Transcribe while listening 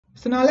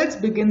So now let's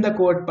begin the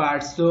code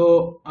part.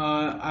 So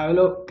I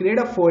will create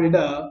a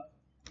folder.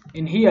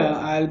 In here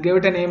I'll give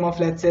it a name of,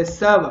 let's say,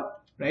 server,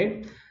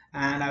 right?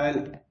 And I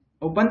will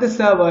open the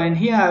server, and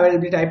here I will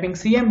be typing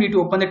cmd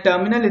to open the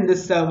terminal in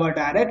this server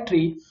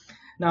directory.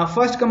 Now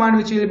first command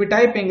which we will be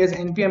typing is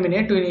npm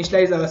init to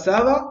initialize our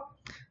server.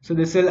 So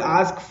this will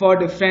ask for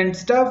different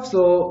stuff.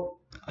 So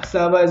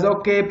server is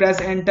okay, press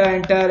enter,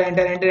 and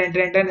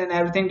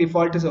everything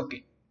default is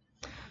okay.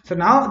 So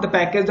now the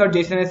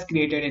package.json is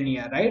created in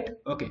here, right?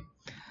 Okay.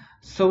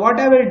 So what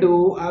I will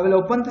do, I will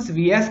open this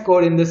VS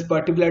Code in this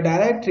particular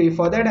directory.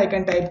 For that I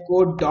can type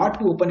code dot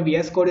to open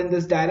VS Code in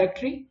this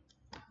directory.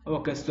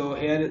 Okay, so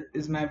here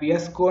is my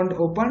VS Code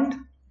opened,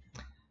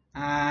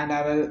 and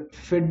I will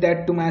fit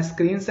that to my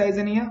screen size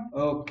in here.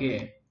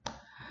 Okay.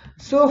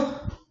 So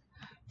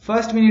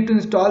first we need to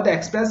install the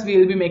Express. We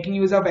will be making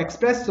use of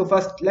Express. So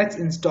first let's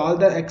install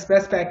the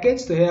Express package.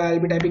 So here I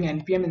will be typing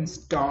npm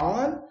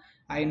install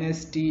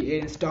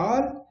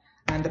install,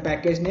 and the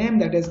package name,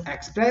 that is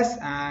Express,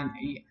 and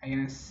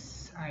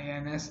ins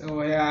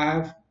over here I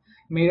have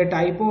made a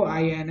typo,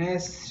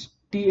 install,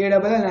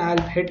 and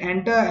I'll hit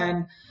enter,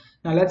 and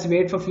now let's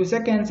wait for a few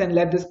seconds and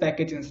let this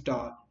package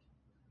install.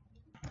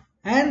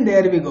 And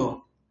there we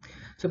go.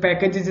 So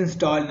package is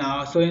installed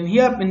now. So in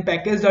here in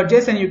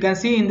package.json you can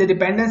see in the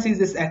dependencies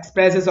this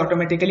Express is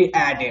automatically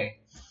added.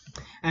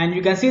 And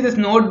you can see this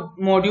node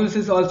modules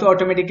is also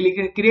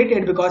automatically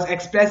created because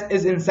Express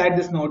is inside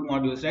this node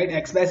modules, right?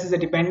 Express is a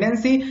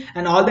dependency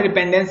and all the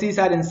dependencies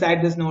are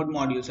inside this node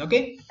modules,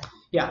 okay?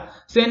 Yeah,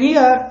 so in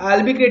here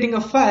I'll be creating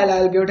a file.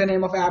 I'll give it a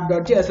name of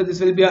app.js. So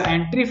this will be an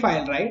entry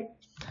file, right?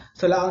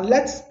 So now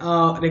let's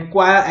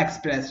require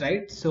Express,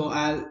 right? So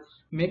I'll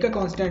make a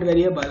constant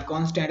variable,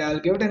 constant, I'll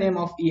give it a name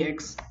of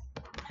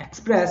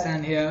express,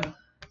 and here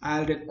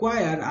I'll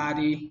require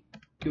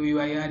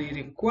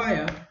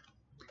require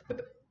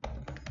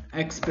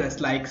Express,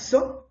 like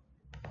so.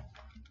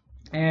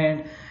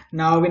 And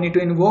now we need to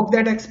invoke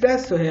that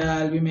Express. So here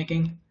I'll be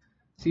making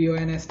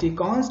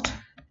const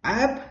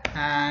app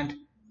and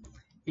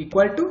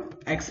equal to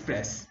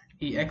Express,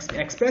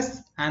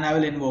 Express, and I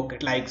will invoke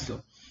it like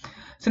so.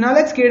 So now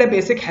let's create a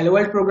basic hello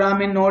world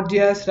program in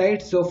Node.js,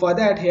 right? So for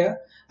that, here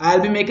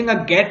I'll be making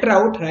a get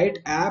route, right?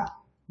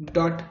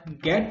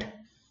 App.get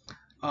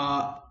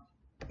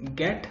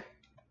get,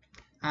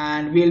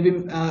 and we'll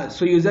be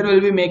so user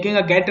will be making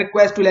a get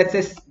request to, let's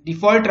say,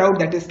 default route,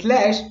 that is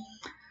slash.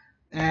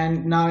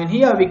 And now in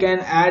here we can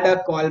add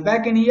a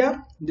callback in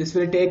here. This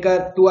will take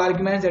two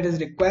arguments, that is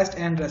request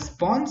and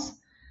response.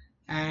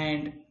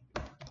 And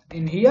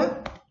in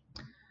here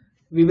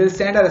we will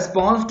send a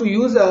response to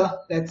user,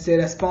 let's say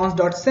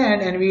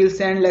response.send, and we will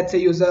send, let's say,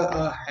 user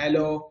a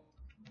hello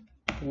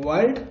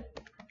world,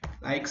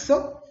 like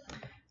so.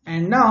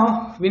 And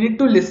now we need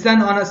to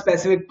listen on a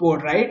specific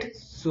port, right?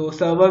 So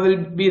server will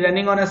be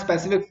running on a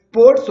specific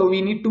port, so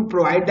we need to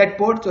provide that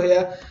port. So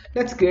here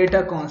let's create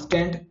a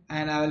constant,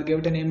 and I will give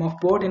it a name of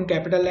port in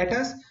capital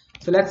letters.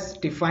 So let's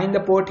define the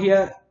port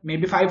here,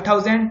 maybe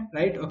 5000,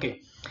 right? Okay.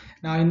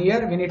 Now in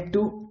here we need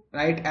to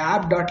write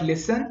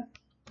app.listen,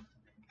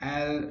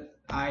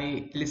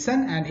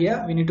 listen, and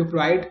here we need to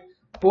provide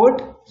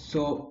port.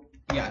 So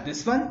yeah,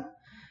 this one,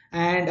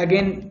 and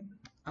again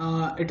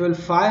it will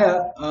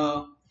fire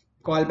a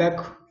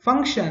callback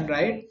function,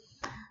 right?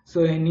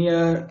 So in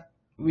here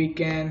we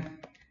can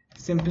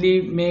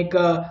simply make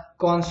a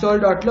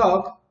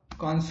console.log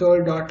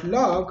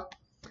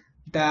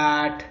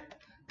that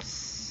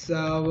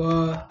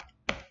server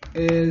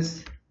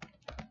is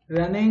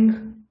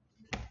running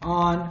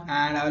on,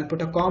 and I will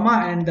put a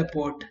comma and the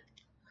port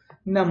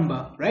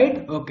number,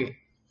 right? Okay.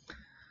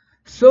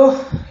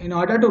 So in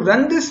order to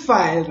run this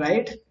file,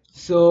 right?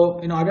 So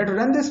in order to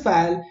run this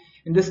file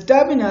in this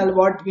terminal,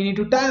 what we need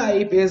to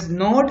type is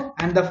node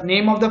and the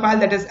name of the file,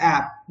 that is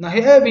app. Now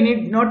here we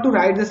need not to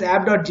write this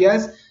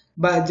app.js,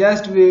 but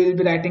just we will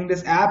be writing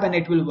this app and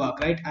it will work,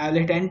 right? I'll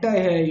hit enter.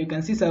 Here you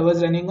can see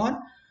servers running on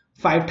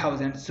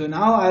 5000. So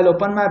now I'll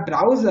open my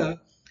browser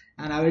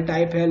and I will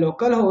type here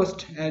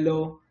localhost,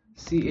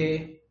 localhost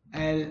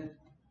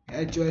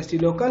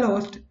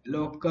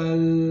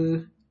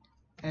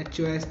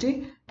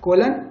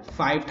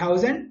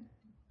 5000,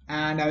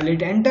 and I will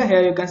hit enter.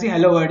 Here you can see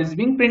hello world is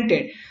being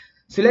printed.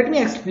 So let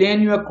me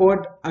explain your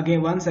code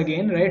once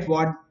again, right?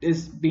 What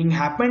is being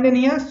happened in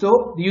here.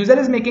 So the user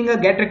is making a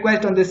get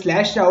request on this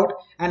slash route,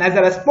 and as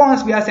a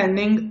response we are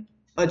sending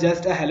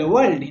just a hello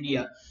world in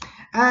here.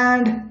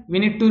 And we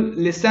need to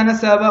listen a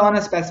server on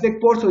a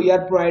specific port, so we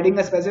are providing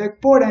a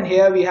specific port, and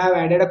here we have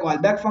added a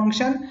callback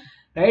function,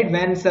 right?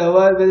 When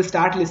server will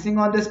start listening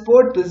on this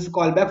port, this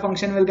callback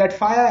function will get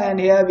fire, and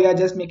here we are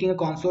just making a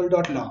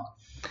console.log,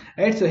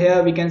 right? So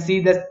here we can see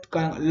the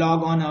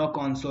log on our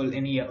console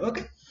in here.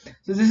 Okay,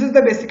 so this is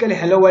the basically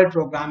hello world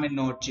program in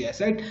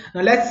Node.js, right?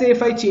 Now let's say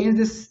if I change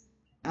this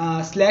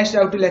slash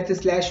route to, let's say,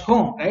 slash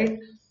home, right?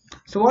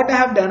 So what I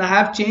have done, I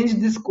have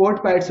changed this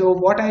code part. So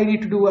what I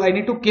need to do, I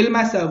need to kill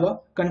my server,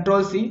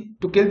 Control C.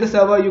 To kill the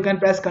server you can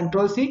press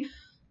Control C.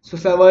 So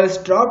server is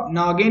dropped.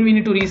 Now again we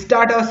need to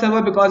restart our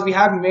server because we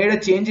have made a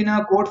change in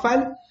our code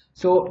file.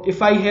 So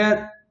if I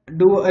here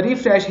do a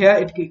refresh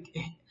here,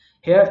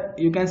 here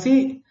you can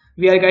see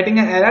we are getting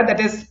an error, that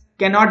is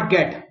cannot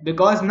get,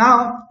 because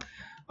now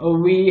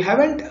we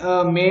haven't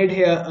made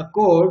here a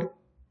code.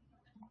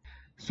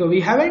 So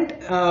we haven't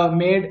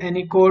made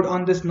any code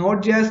on this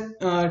node just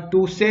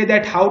to say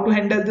that how to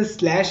handle this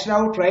slash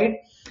route, right?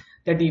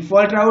 The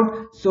default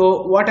route.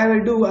 So what I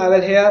will do, I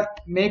will here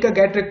make a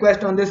get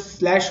request on this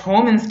slash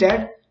home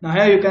instead. Now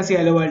here you can see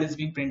hello world is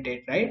being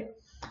printed, right?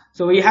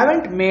 So we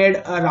haven't made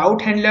a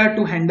route handler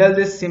to handle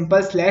this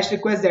simple slash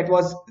request.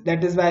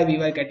 That is why we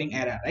were getting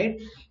error, right?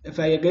 If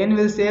I again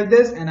will save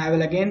this, and I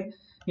will again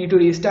need to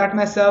restart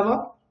my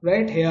server,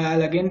 right? Here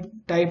I'll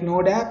again type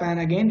node app, and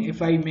again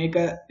if I make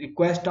a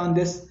request on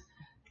this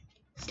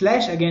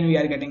slash, again we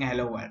are getting a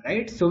hello world,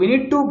 right? So we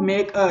need to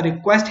make a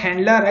request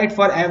handler, right,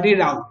 for every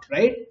route,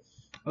 right?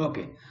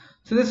 Okay,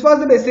 so this was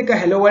the basic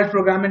hello world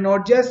program in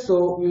Node.js.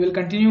 So we will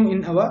continue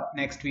in our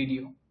next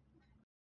video.